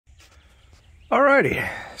Alrighty,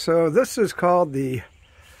 so this is called the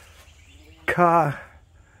Chacala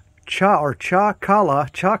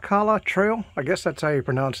Trail. I guess that's how you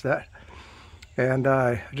pronounce that. And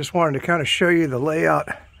I just wanted to kind of show you the layout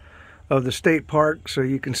of the state park so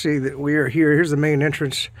you can see that we are here. Here's the main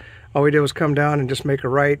entrance. All we did was come down and just make a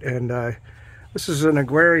right, and this is an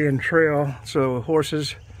agrarian trail, so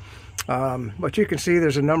horses. But you can see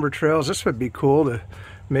there's a number of trails. This would be cool to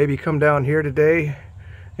maybe come down here today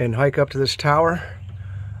and hike up to this tower.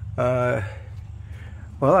 Well,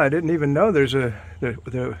 I didn't even know there's there's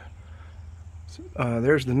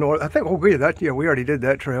the north. I think we already did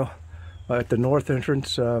that trail at the north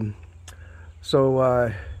entrance.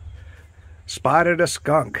 Spotted a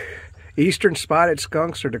skunk. Eastern spotted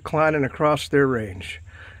skunks are declining across their range.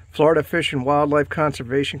 Florida Fish and Wildlife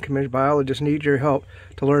Conservation Commission biologists need your help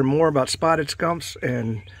to learn more about spotted skunks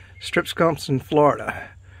and strip skunks in Florida.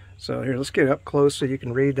 So here, let's get up close so you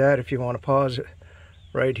can read that if you want to pause it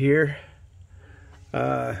right here.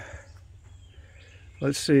 Let's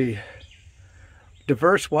see.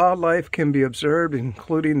 Diverse wildlife can be observed,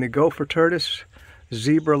 including the gopher tortoise,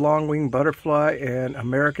 zebra longwing butterfly, and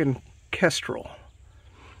American kestrel.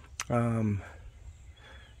 And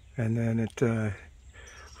then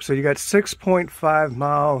so you got 6.5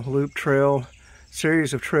 mile loop trail,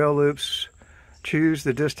 series of trail loops. Choose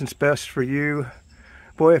the distance best for you.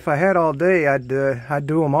 Boy, if I had all day, I'd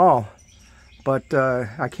do them all. But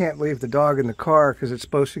I can't leave the dog in the car because it's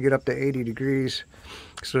supposed to get up to 80 degrees.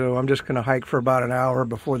 So I'm just going to hike for about an hour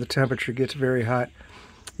before the temperature gets very hot.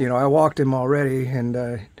 You know, I walked him already, and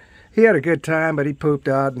he had a good time, but he pooped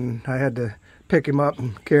out, and I had to pick him up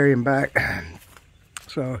and carry him back.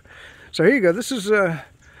 So here you go. This is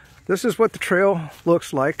what the trail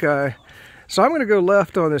looks like. So I'm going to go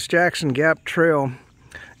left on this Jackson Gap Trail,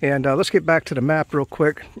 and let's get back to the map real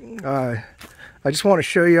quick. I just want to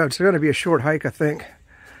show you, it's going to be a short hike, I think,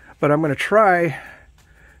 but I'm going to try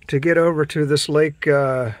to get over to this lake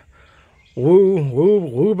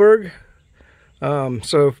Wooberg.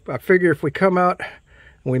 So I figure if we come out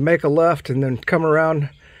and we make a left and then come around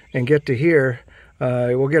and get to here,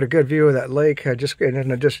 we'll get a good view of that lake. And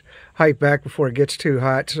then I just hike back before it gets too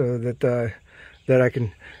hot, so that I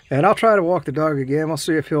can. And I'll try to walk the dog again. We'll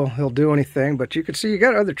see if he'll do anything. But you can see you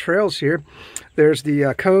got other trails here. There's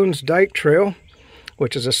the Cones Dyke Trail,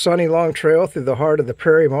 which is a sunny long trail through the heart of the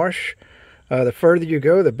prairie marsh. The further you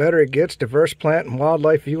go, the better it gets. Diverse plant and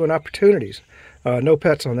wildlife viewing opportunities. No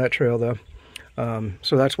pets on that trail though.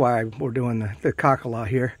 So that's why we're doing the Chacala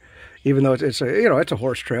here, even though it's a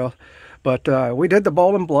horse trail. But we did the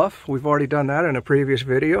Bowling Bluff. We've already done that in a previous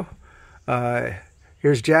video.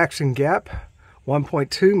 Here's Jackson Gap,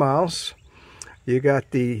 1.2 miles. You got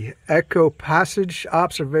the Echo Passage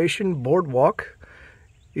Observation Boardwalk,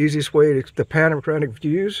 easiest way to the panoramic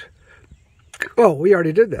views. Oh, we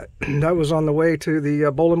already did that. That was on the way to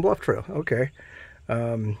the Bowling Bluff Trail. Okay.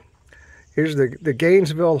 Here's the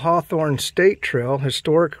Gainesville Hawthorne State Trail,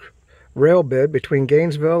 historic rail bed between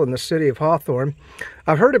Gainesville and the city of Hawthorne.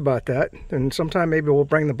 I've heard about that, and sometime maybe we'll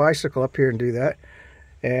bring the bicycle up here and do that.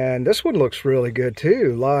 And this one looks really good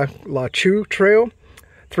too. La Chu Trail,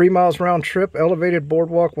 3 miles round trip, elevated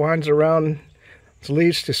boardwalk winds around,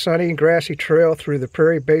 leads to sunny grassy trail through the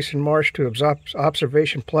Prairie Basin Marsh to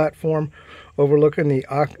observation platform overlooking the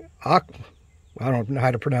I don't know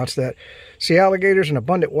how to pronounce that. See alligators and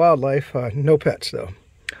abundant wildlife, no pets though.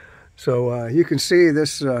 So you can see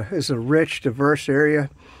this is a rich, diverse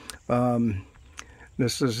area.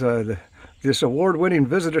 This award-winning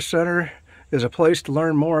visitor center is a place to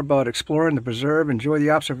learn more about exploring the preserve, enjoy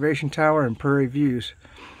the observation tower and prairie views.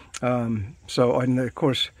 So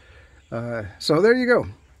there you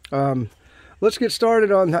go. Let's get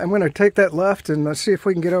started on. I'm going to take that left and let's see if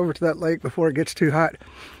we can get over to that lake before it gets too hot,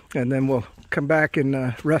 and then we'll come back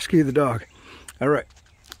and rescue the dog. All right.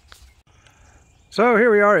 So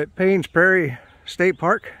here we are at Paynes Prairie State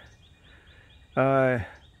Park.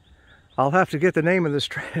 I'll have to get the name of this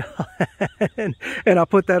trail and I'll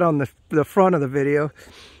put that on the front of the video.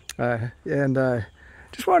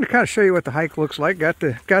 Just wanted to kind of show you what the hike looks like. Got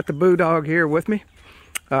the Boo dog here with me.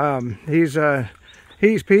 He's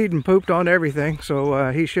peed and pooped on everything,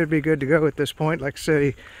 so he should be good to go at this point. Like I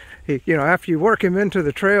said, he after you work him into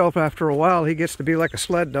the trail, after a while he gets to be like a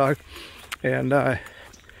sled dog. And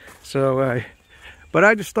but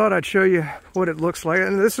I just thought I'd show you what it looks like.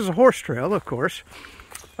 And this is a horse trail, of course.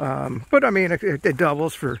 But I mean, it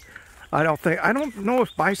doubles for, I don't know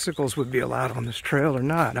if bicycles would be allowed on this trail or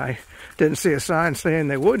not. I didn't see a sign saying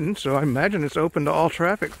they wouldn't, so I imagine it's open to all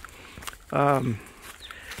traffic. And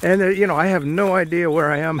I have no idea where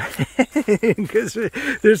I am because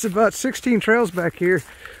there's about 16 trails back here.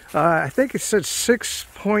 I think it said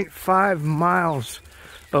 6.5 miles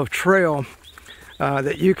of trail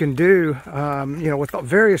that you can do, you know, with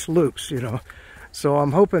various loops, you know. So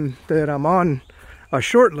I'm hoping that I'm on a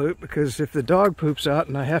short loop, because if the dog poops out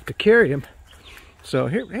and I have to carry him. So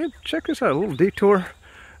here, check this out, a little detour.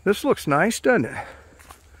 This looks nice, doesn't it?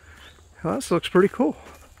 Well, this looks pretty cool.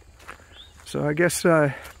 So I guess,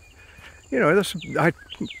 you know, this I'd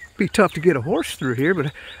be tough to get a horse through here,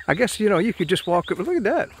 but I guess, you know, you could just walk up. Look at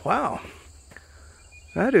that. Wow.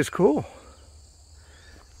 That is cool.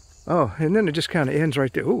 Oh, and then it just kind of ends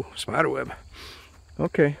right there. Ooh, spider web.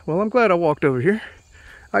 Okay, well, I'm glad I walked over here.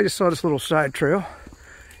 I just saw this little side trail.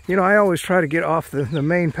 You know, I always try to get off the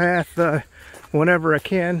main path whenever I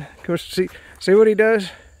can. Of course, see what he does?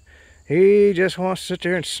 He just wants to sit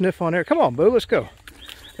there and sniff on there. Come on, boo, let's go.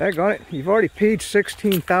 Daggone it, you've already peed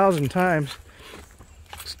 16,000 times.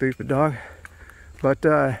 Stupid dog. But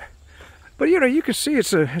you know, you can see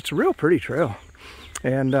it's a real pretty trail.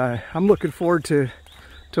 And I'm looking forward to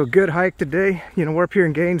a good hike today. You know, we're up here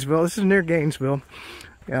in Gainesville. This is near Gainesville.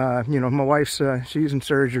 You know, my wife's, she's in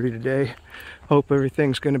surgery today. Hope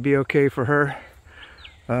everything's going to be okay for her.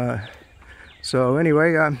 So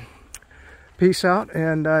anyway, peace out.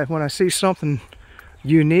 And when I see something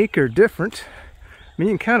unique or different, I mean,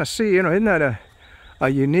 you can kind of see, you know, isn't that a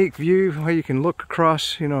unique view where you can look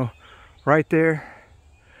across, you know, right there.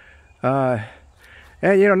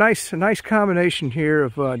 And you know, a nice combination here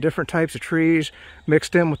of different types of trees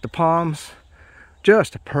mixed in with the palms.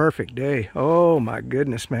 Just a perfect day. Oh my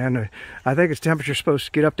goodness, man. I think its temperature's supposed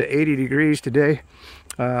to get up to 80 degrees today.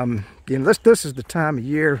 You know, this is the time of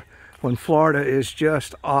year when Florida is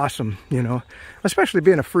just awesome, you know, especially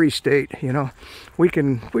being a free state. You know, we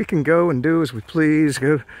can go and do as we please,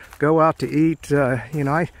 go out to eat. You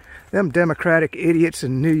know, them Democratic idiots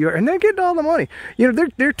in New York, and they're getting all the money. You know,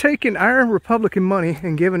 they're taking our Republican money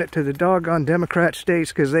and giving it to the doggone Democrat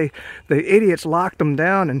states, because the idiots locked them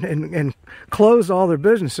down and closed all their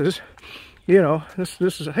businesses. You know, this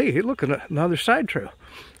is, hey, look at another side trail.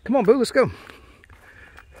 Come on, boo, let's go.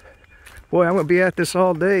 Boy, I'm gonna be at this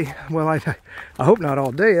all day. Well, I hope not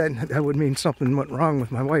all day. That would mean something went wrong with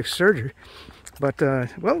my wife's surgery. But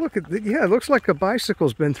well, look at yeah, it looks like a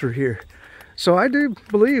bicycle's been through here. So I do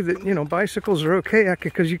believe that, you know, bicycles are okay,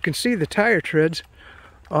 because you can see the tire treads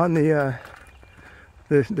on the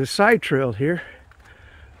side trail here.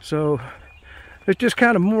 So it's just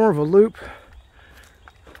kind of more of a loop.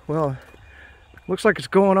 Well, looks like it's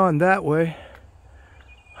going on that way.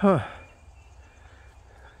 Huh.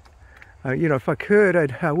 You know, if I could,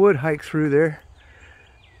 I would hike through there.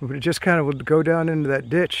 But it just kind of would go down into that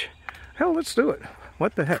ditch. Hell, let's do it.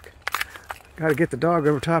 What the heck? Got to get the dog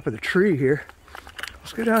over top of the tree here.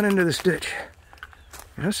 Let's go down into this ditch.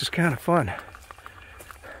 This is kind of fun.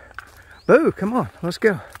 Boo, come on, let's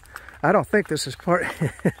go. I don't think this is part,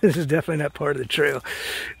 this is definitely not part of the trail.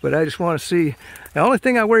 But I just want to see. The only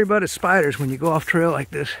thing I worry about is spiders when you go off trail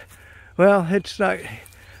like this. Well, it's not,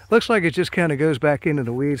 looks like it just kind of goes back into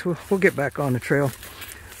the weeds. We'll get back on the trail.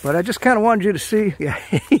 But I just kind of wanted you to see. Yeah,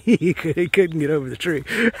 he couldn't get over the tree.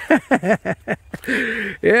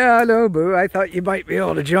 Yeah, I know, boo. I thought you might be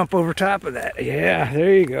able to jump over top of that. Yeah,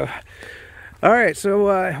 there you go. All right,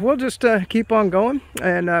 so we'll just keep on going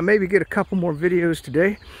and maybe get a couple more videos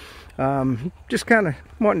today. Just kind of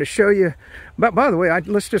wanting to show you. But by the way,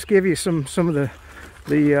 let's just give you some of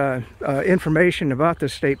the information about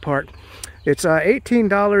this state park. It's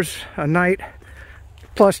 $18 a night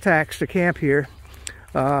plus tax to camp here.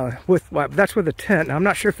 That's with a tent. I'm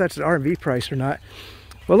not sure if that's the RV price or not.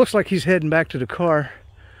 Well, it looks like he's heading back to the car.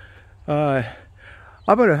 I'm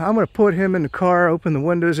gonna put him in the car, open the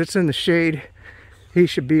windows. It's in the shade. He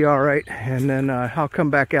should be all right, and then I'll come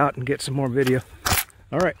back out and get some more video.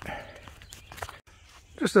 All right.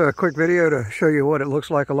 Just a quick video to show you what it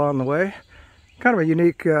looks like along the way. Kind of a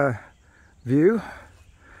unique view.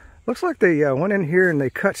 Looks like they went in here and they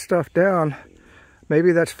cut stuff down.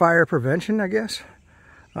 Maybe that's fire prevention, I guess.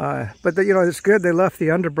 But you know, it's good they left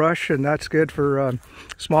the underbrush, and that's good for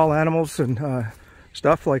small animals and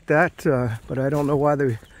stuff like that. But I don't know why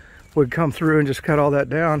they would come through and just cut all that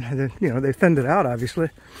down. And then, you know, they thinned it out, obviously.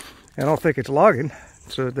 I don't think it's logging,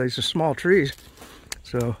 so these are small trees.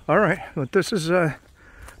 So, all right, but this is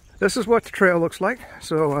what the trail looks like.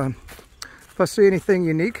 So if I see anything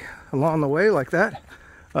unique along the way like that,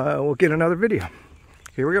 we'll get another video.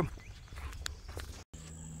 Here we go.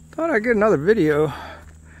 Thought I'd get another video.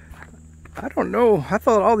 I don't know. I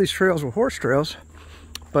thought all these trails were horse trails,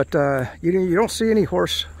 but you don't see any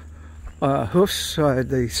horse hoofs.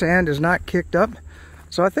 The sand is not kicked up,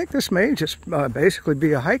 so I think this may just basically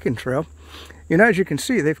be a hiking trail. you know, as you can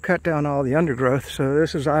see, they've cut down all the undergrowth. So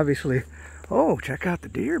this is obviously, oh, check out the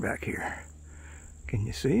deer back here. Can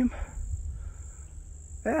you see him?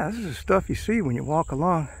 Yeah, this is the stuff you see when you walk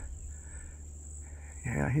along.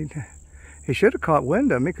 Yeah, he should have caught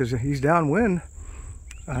wind of me because he's downwind.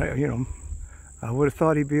 You know, I would have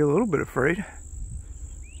thought he'd be a little bit afraid,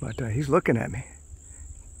 but he's looking at me.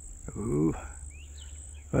 Ooh.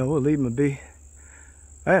 Well, we'll leave him be.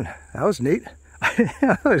 Man, that was neat.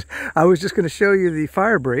 I was just going to show you the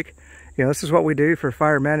fire break. You know, this is what we do for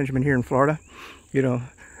fire management here in Florida. You know,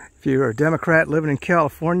 if you're a Democrat living in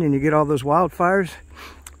California and you get all those wildfires,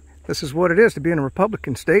 this is what it is to be in a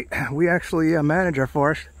Republican state. We actually manage our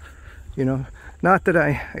forest. You know, not that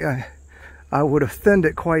I would have thinned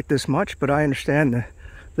it quite this much, but I understand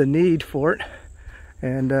the need for it.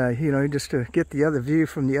 And you know, just to get the other view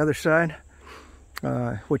from the other side,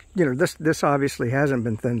 which, you know, this obviously hasn't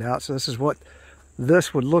been thinned out, so this is what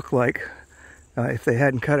this would look like if they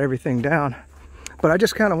hadn't cut everything down. But I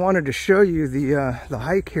just kind of wanted to show you the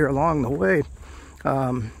hike here along the way,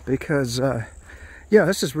 because yeah,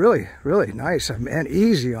 this is really, really nice and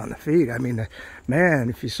easy on the feet. I mean, man,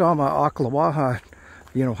 if you saw my Ocklawaha,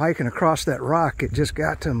 you know, hiking across that rock, it just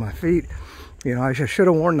got to my feet. You know, I should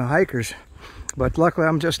have warned the hikers, but luckily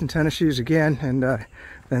I'm just in tennis shoes again,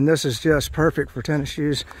 and this is just perfect for tennis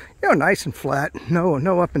shoes. You know, nice and flat,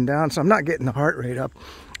 no up and down, so I'm not getting the heart rate up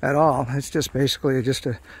at all. It's just basically just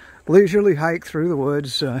a leisurely hike through the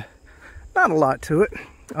woods. Not a lot to it.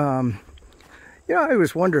 You know, I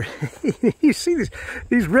always wonder, you see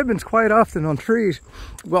these ribbons quite often on trees,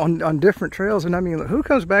 well, on different trails, and I mean, who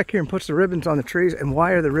comes back here and puts the ribbons on the trees, and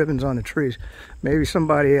why are the ribbons on the trees? Maybe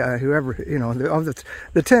somebody, whoever, you know, of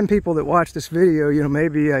the 10 people that watch this video, you know,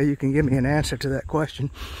 maybe you can give me an answer to that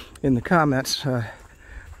question in the comments.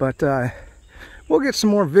 But we'll get some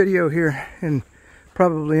more video here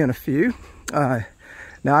probably in a few.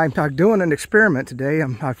 Now I'm doing an experiment today.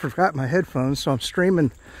 I forgot my headphones, so I'm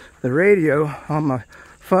streaming the radio on my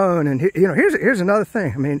phone. And you know, here's another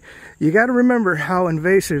thing. I mean, you got to remember how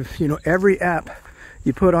invasive, you know, every app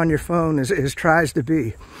you put on your phone tries to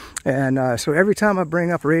be. And so every time I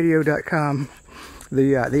bring up radio.com,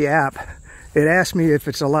 the app, it asks me if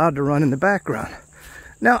it's allowed to run in the background.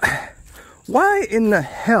 Now, why in the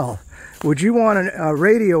hell would you want a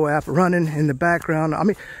radio app running in the background? I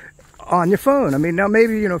mean, on your phone. I mean, now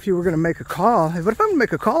maybe, you know, if you were going to make a call, but if I'm going to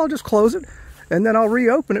make a call, I'll just close it and then I'll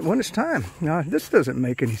reopen it when it's time. Now, this doesn't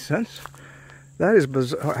make any sense. That is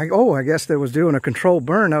bizarre. Oh, I guess they was doing a controlled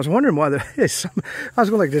burn. I was wondering why I was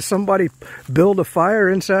going like, did somebody build a fire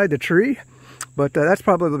inside the tree? But that's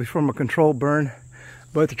probably from a controlled burn.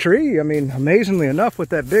 But the tree, I mean, amazingly enough, with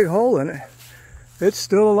that big hole in it, it's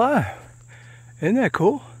still alive. Isn't that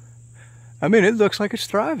cool? I mean, it looks like it's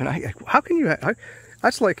thriving. How can you...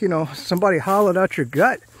 That's like, you know, somebody hollowed out your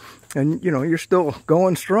gut and, you know, you're still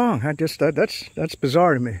going strong. That's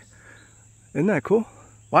bizarre to me. Isn't that cool?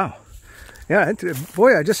 Wow. Yeah,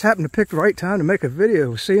 boy, I just happened to pick the right time to make a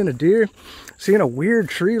video. Seeing a deer, seeing a weird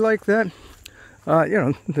tree like that. You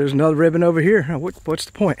know, there's another ribbon over here. What's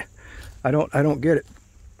the point? I don't get it.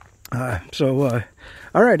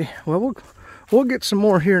 Alrighty. Well, we'll get some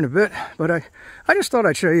more here in a bit. But I just thought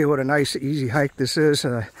I'd show you what a nice, easy hike this is.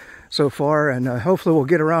 So far, and hopefully we'll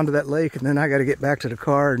get around to that lake, and then I got to get back to the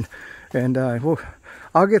car, and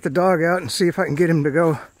I'll get the dog out and see if I can get him to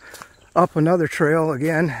go up another trail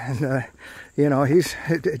again. And you know,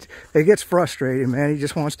 it gets frustrating, man. He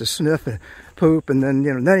just wants to sniff and poop, and then,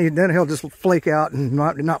 you know, then he'll just flake out and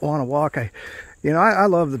not want to walk. I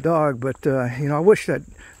love the dog, but you know, I wish that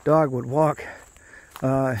dog would walk.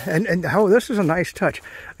 And oh, this is a nice touch.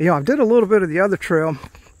 You know, I did a little bit of the other trail,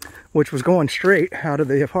 which was going straight out of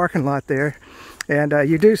the parking lot there. And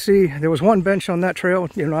you do see there was one bench on that trail,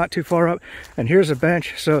 you know, not too far up. And here's a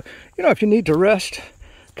bench. So, you know, if you need to rest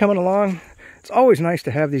coming along, it's always nice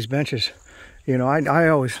to have these benches. You know, I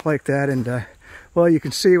always like that. And, well, you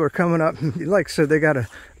can see we're coming up. Like I said, they got a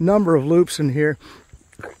number of loops in here.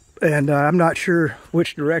 And I'm not sure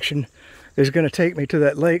which direction is going to take me to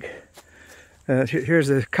that lake. Here's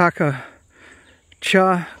the Chacala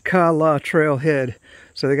Trailhead.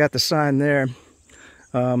 So they got the sign there.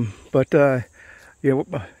 You know,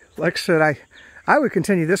 like I said, I would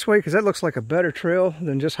continue this way because that looks like a better trail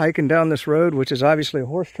than just hiking down this road, which is obviously a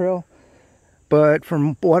horse trail. But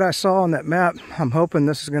from what I saw on that map, I'm hoping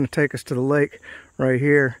this is going to take us to the lake right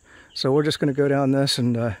here. So we're just going to go down this,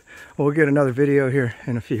 and we'll get another video here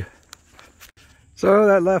in a few. So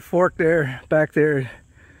that left fork there, back there,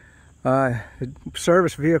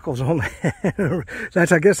 service vehicles only.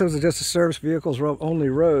 I guess it was just a service vehicles only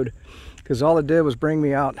road, because all it did was bring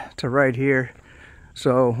me out to right here.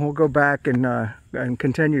 So we'll go back and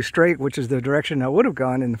continue straight, which is the direction I would have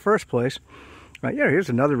gone in the first place. Yeah, here's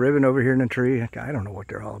another ribbon over here in the tree. I don't know what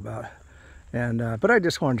they're all about. But I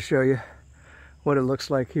just wanted to show you what it looks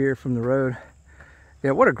like here from the road.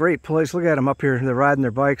 Yeah, what a great place. Look at them up here. They're riding their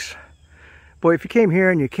bikes. Boy, if you came here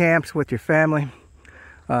and you camped with your family,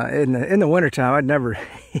 in the wintertime, I'd never,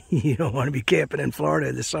 you don't want to be camping in Florida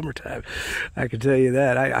in the summertime. I can tell you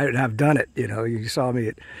that. I've done it. You know, you saw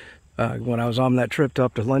me when I was on that trip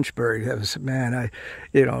up to Lynchburg. That was, man,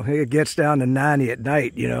 it gets down to 90 at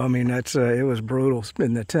night, you know. I mean, it was brutal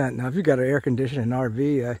in the tent. Now, if you've got an air conditioning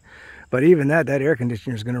RV, but even that air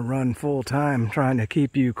conditioner is going to run full time trying to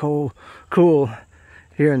keep you cool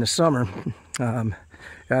here in the summer.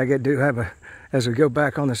 As we go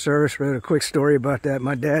back on the service road, a quick story about that.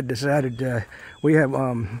 My dad decided we have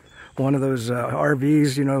one of those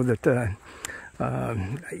RVs, you know, that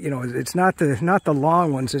it's not the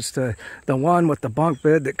long ones. It's the one with the bunk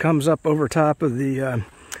bed that comes up over top of the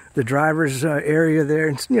driver's area there.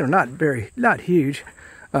 It's, you know, not huge,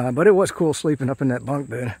 but it was cool sleeping up in that bunk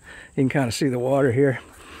bed. You can kind of see the water here.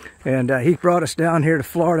 And he brought us down here to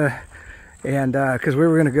Florida, and because we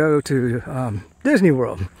were going to go to Disney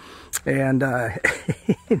World. And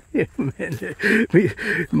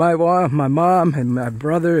my mom and my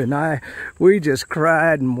brother and we just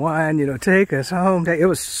cried and whined, you know, take us home. It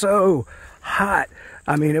was so hot.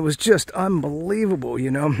 I mean, it was just unbelievable, you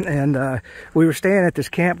know. And we were staying at this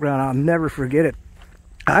campground. I'll never forget it.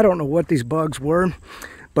 I don't know what these bugs were,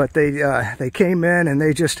 but they came in and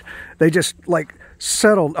they just like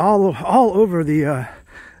settled all over the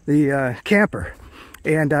camper.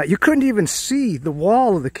 And you couldn't even see the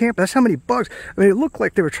wall of the camp. That's how many bugs. I mean, it looked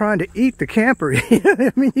like they were trying to eat the camper.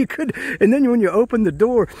 I mean, you could. And then when you open the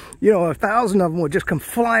door, you know, 1,000 of them would just come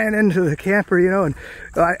flying into the camper, you know. And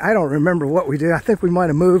I don't remember what we did. I think we might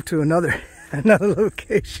have moved to another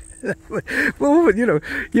location. Well, you know,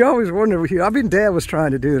 you always wonder. I mean, Dad was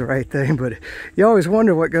trying to do the right thing, but you always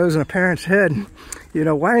wonder what goes in a parent's head. You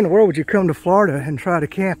know, why in the world would you come to Florida and try to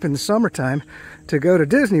camp in the summertime to go to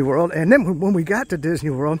Disney World? And then when we got to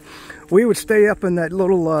Disney World, we would stay up in that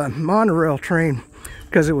little monorail train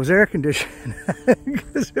because it was air conditioned.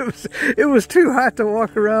 Because it was too hot to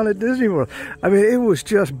walk around at Disney World. I mean, it was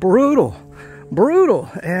just brutal.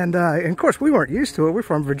 And of course, we weren't used to it. We're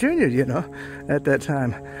from Virginia, you know, at that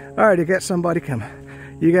time. All right, you got somebody coming.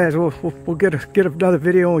 You guys, we'll get another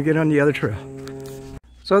video and we'll get on the other trail.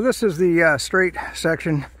 So this is the straight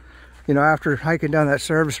section, you know, after hiking down that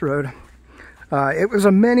service road. It was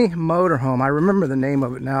a mini motorhome. I remember the name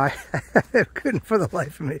of it now. I couldn't for the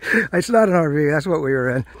life of me. It's not an RV. That's what we were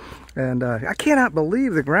in. And I cannot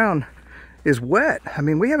believe the ground is wet. I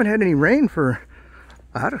mean, we haven't had any rain for,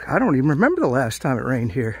 I don't even remember the last time it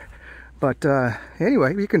rained here. But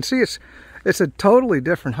anyway, you can see it's a totally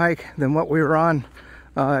different hike than what we were on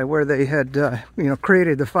where they had, you know,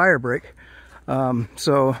 created the fire break.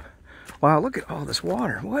 So, wow, look at all this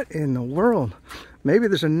water. What in the world? Maybe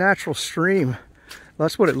there's a natural stream.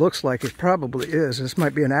 That's what it looks like. It probably is. This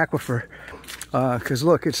might be an aquifer. Because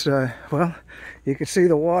look, it's, well, you can see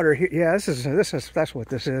the water here. Yeah, that's what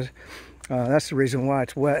this is. That's the reason why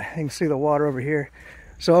it's wet. You can see the water over here.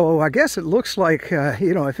 So I guess it looks like,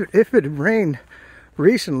 you know, if it had rained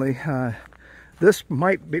recently, this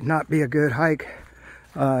might not be a good hike.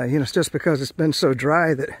 You know, it's just because it's been so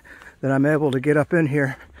dry that I'm able to get up in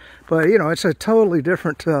here. But, you know, it's a totally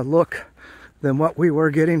different look than what we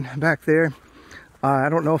were getting back there. I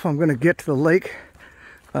don't know if I'm going to get to the lake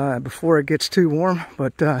before it gets too warm,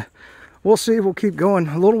 but we'll see. We'll keep going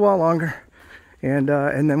a little while longer, and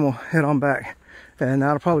then we'll head on back. And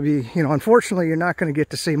that'll probably be, you know, unfortunately, you're not going to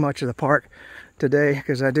get to see much of the park today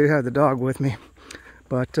because I do have the dog with me.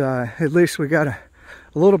 But at least we got a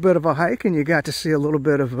little bit of a hike, and you got to see a little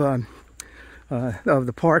bit of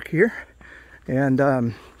the park here.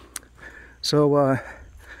 And so, all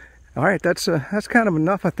right, that's kind of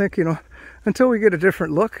enough, I think. You know, until we get a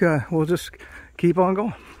different look, we'll just keep on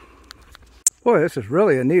going. Boy, this is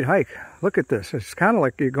really a neat hike. Look at this. It's kind of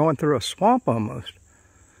like you're going through a swamp almost,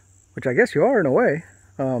 which I guess you are in a way.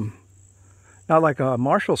 Not like a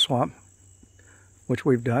Marshall swamp, which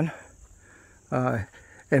we've done.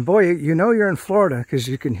 And boy, you know you're in Florida because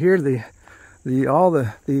you can hear all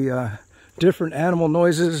the different animal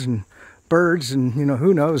noises and birds, and you know,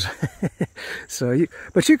 who knows. So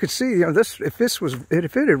but you could see, you know, this, if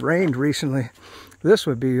it had rained recently, this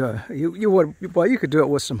would be you could do it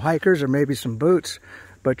with some hikers or maybe some boots,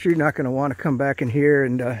 but you're not going to want to come back in here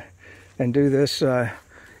and do this, you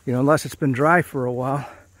know, unless it's been dry for a while.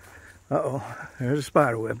 Uh-oh, there's a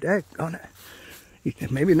spider web. Daggone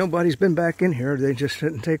it. Maybe nobody's been back in here. They just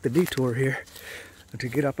didn't take the detour here. to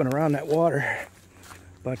get up and around that water.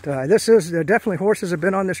 But this is definitely, horses have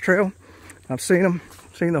been on this trail. I've seen them,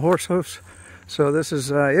 seen the horse hoofs. So this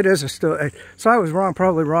is it is a still. So I was wrong,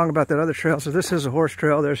 probably wrong about that other trail. So this is a horse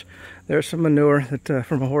trail. There's some manure that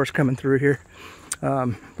from a horse coming through here.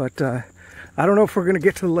 But I don't know if we're going to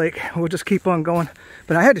get to the lake. We'll just keep on going.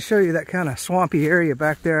 But I had to show you that kind of swampy area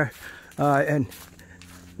back there. And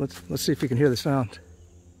let's see if you can hear the sound.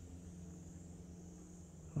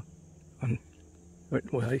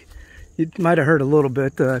 Well, you might have heard a little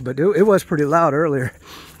bit, but it was pretty loud earlier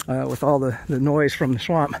with all the noise from the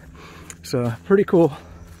swamp. So pretty cool.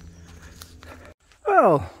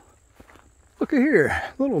 Well, look at here,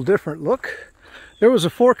 a little different look. There was a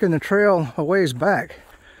fork in the trail a ways back.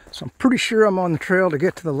 So I'm pretty sure I'm on the trail to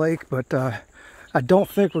get to the lake, but I don't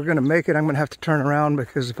think we're gonna make it. I'm gonna have to turn around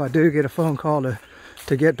because if I do get a phone call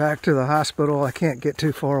to get back to the hospital, I can't get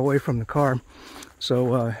too far away from the car.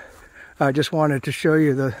 So I just wanted to show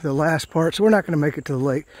you the last part. So we're not gonna make it to the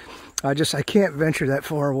lake. I can't venture that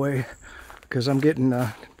far away because I'm getting,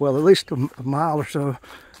 well, at least a mile or so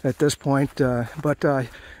at this point. But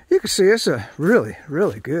you can see it's a really,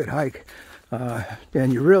 really good hike.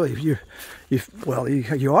 And you're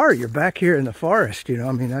back here in the forest, you know.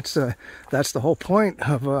 I mean, that's the whole point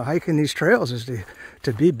of hiking these trails, is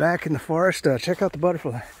to be back in the forest. Check out the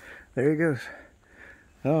butterfly. There he goes.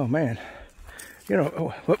 Oh man, you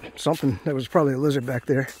know, something that was probably a lizard back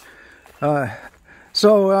there.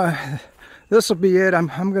 So this will be it. I'm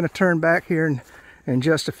going to turn back here in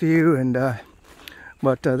just a few, and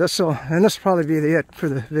but this will probably be it for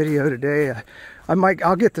the video today.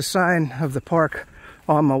 I'll get the sign of the park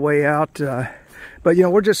on my way out, but you know,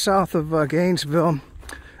 we're just south of Gainesville.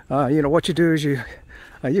 You know, what you do is you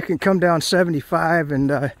can come down 75,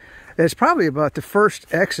 and it's probably about the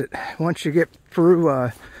first exit once you get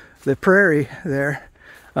through the prairie there,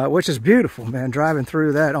 which is beautiful, man. Driving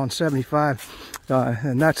through that on 75,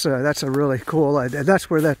 and that's a really cool. That's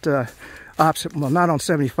where that opposite, well, not on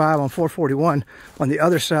 75, on 441, on the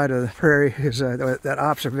other side of the prairie is that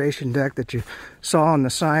observation deck that you saw on the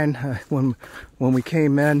sign when we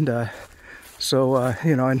came in. So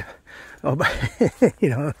you know, and you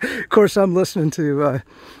know, of course, I'm listening to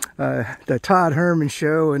the Todd Herman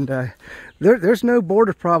show, and there's no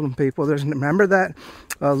border problem, people. Remember that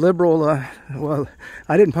liberal, well,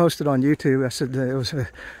 I didn't post it on YouTube. I said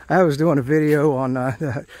I was doing a video on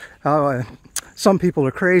how some people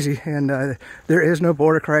are crazy, and there is no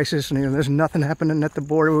border crisis, and you know, there's nothing happening at the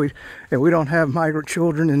border. We don't have migrant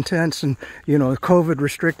children in tents, and you know, COVID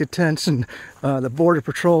restricted tents, and the border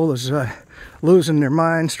patrol is losing their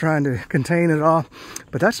minds trying to contain it all.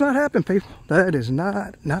 But that's not happening, people. That is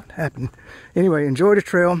not happening. Anyway, enjoy the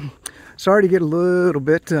trail. Sorry to get a little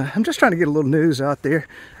bit, I'm just trying to get a little news out there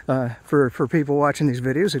for people watching these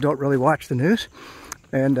videos who don't really watch the news,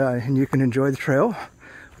 and you can enjoy the trail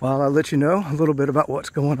while I let you know a little bit about what's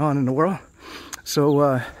going on in the world.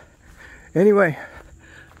 So anyway,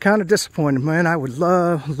 kind of disappointed, man. I would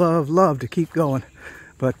love to keep going,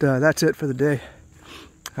 but that's it for the day.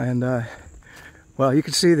 And well, you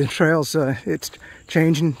can see the trails, it's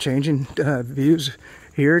changing views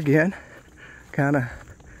here again. Kind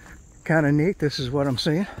of neat. This is what I'm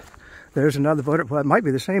seeing. There's another butterfly. It might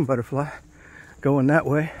be the same butterfly going that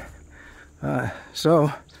way.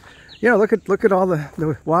 So yeah, look at all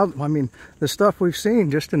the wild, I mean, the stuff we've seen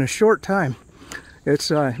just in a short time.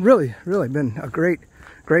 It's really been a great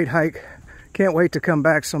hike. Can't wait to come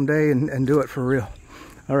back someday and do it for real.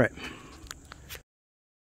 All right.